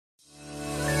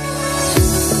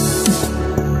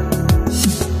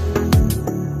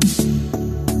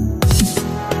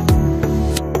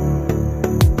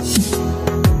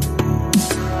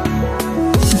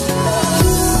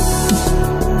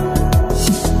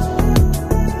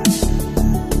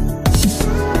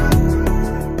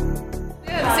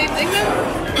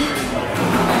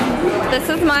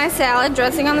my salad,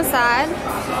 dressing on the side.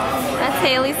 That's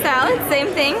Haley's salad, same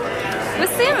thing,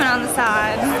 with salmon on the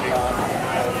side.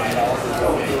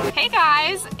 Hey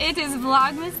guys, it is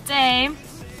Vlogmas day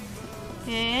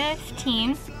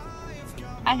 15,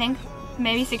 I think,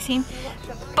 maybe 16.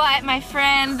 But my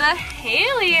friend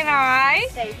Haley and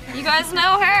I, you guys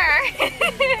know her.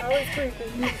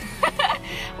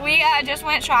 We just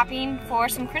went shopping for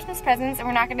some Christmas presents, and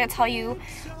we're not going to tell you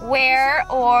where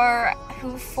or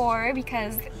who for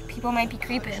because people might be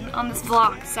creeping on this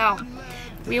vlog. So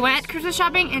we went Christmas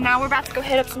shopping, and now we're about to go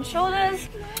hit up some shoulders.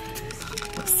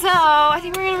 So I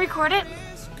think we're going to record it.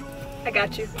 I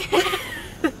got you.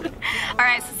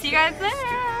 Alright, so see you guys there.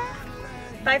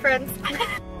 Bye, friends.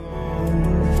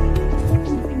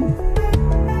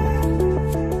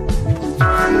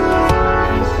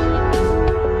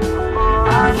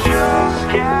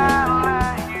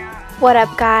 What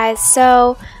up, guys?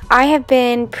 So I have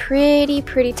been pretty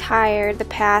tired the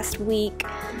past week,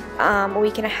 a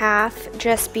week and a half,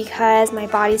 just because my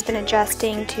body's been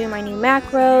adjusting to my new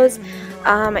macros,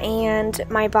 and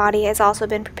my body has also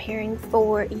been preparing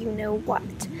for you know what.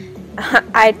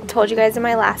 I told you guys in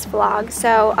my last vlog.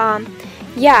 So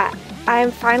yeah,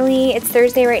 it's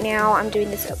Thursday right now. I'm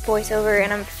doing this voiceover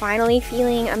and I'm finally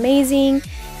feeling amazing,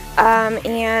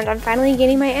 and I'm finally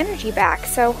getting my energy back.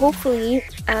 So hopefully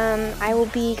I will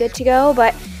be good to go.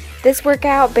 But this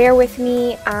workout, bear with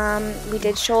me, we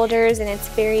did shoulders and it's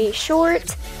very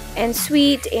short and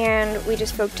sweet, and we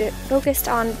just focused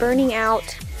on burning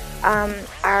out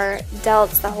our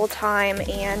delts the whole time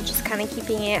and just kind of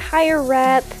keeping it higher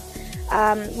rep,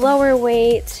 lower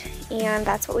weight, and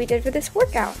that's what we did for this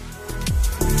workout.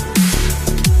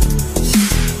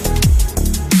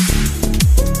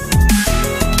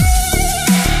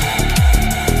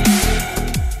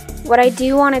 What I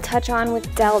do want to touch on with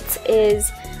delts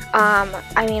is,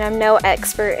 I mean, I'm no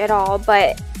expert at all,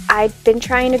 but I've been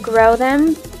trying to grow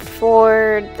them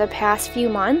for the past few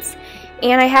months,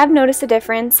 and I have noticed a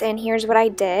difference, and here's what I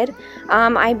did.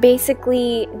 I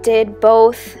basically did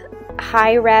both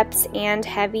high reps and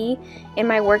heavy in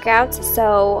my workouts,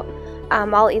 so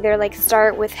I'll either like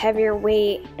start with heavier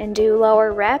weight and do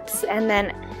lower reps, and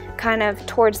then kind of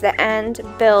towards the end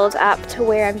build up to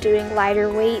where I'm doing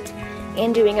lighter weight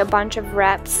and doing a bunch of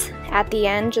reps at the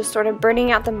end, just sort of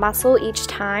burning out the muscle each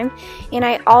time. And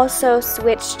I also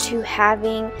switched to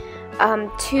having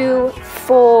 2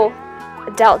 full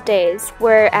delt days,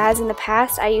 whereas in the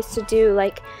past I used to do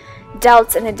like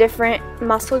delts in a different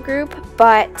muscle group,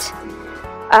 but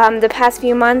the past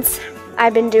few months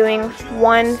I've been doing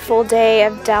 1 full day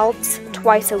of delts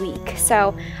twice a week.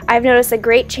 So I've noticed a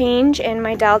great change in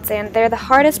my delts, and they're the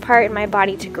hardest part in my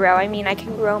body to grow. I mean, I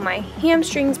can grow my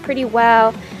hamstrings pretty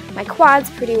well, my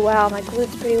quads pretty well, my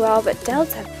glutes pretty well, but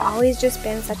delts have always just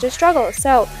been such a struggle.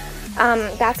 So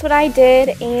that's what I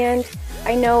did, and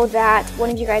I know that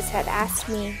one of you guys had asked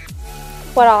me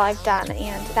what all I've done,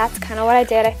 and that's kind of what I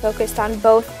did. I focused on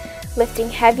both lifting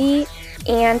heavy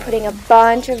and putting a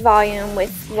bunch of volume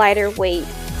with lighter weight.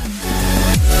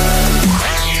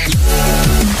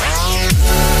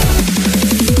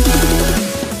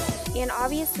 And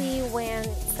obviously when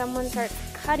someone starts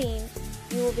cutting,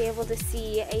 you will be able to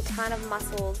see a ton of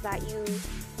muscles that you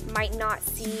might not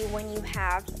see when you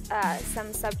have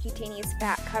some subcutaneous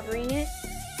fat covering it.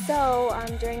 So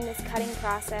during this cutting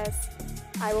process,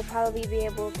 I will probably be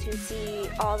able to see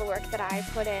all the work that I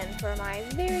put in for my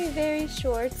very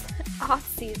short off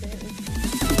season.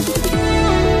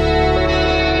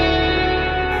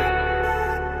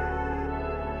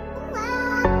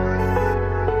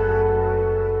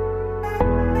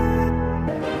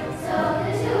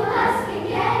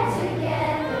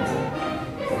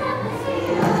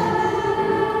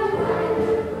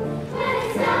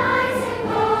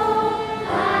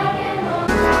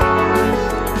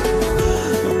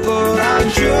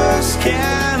 Just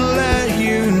can't let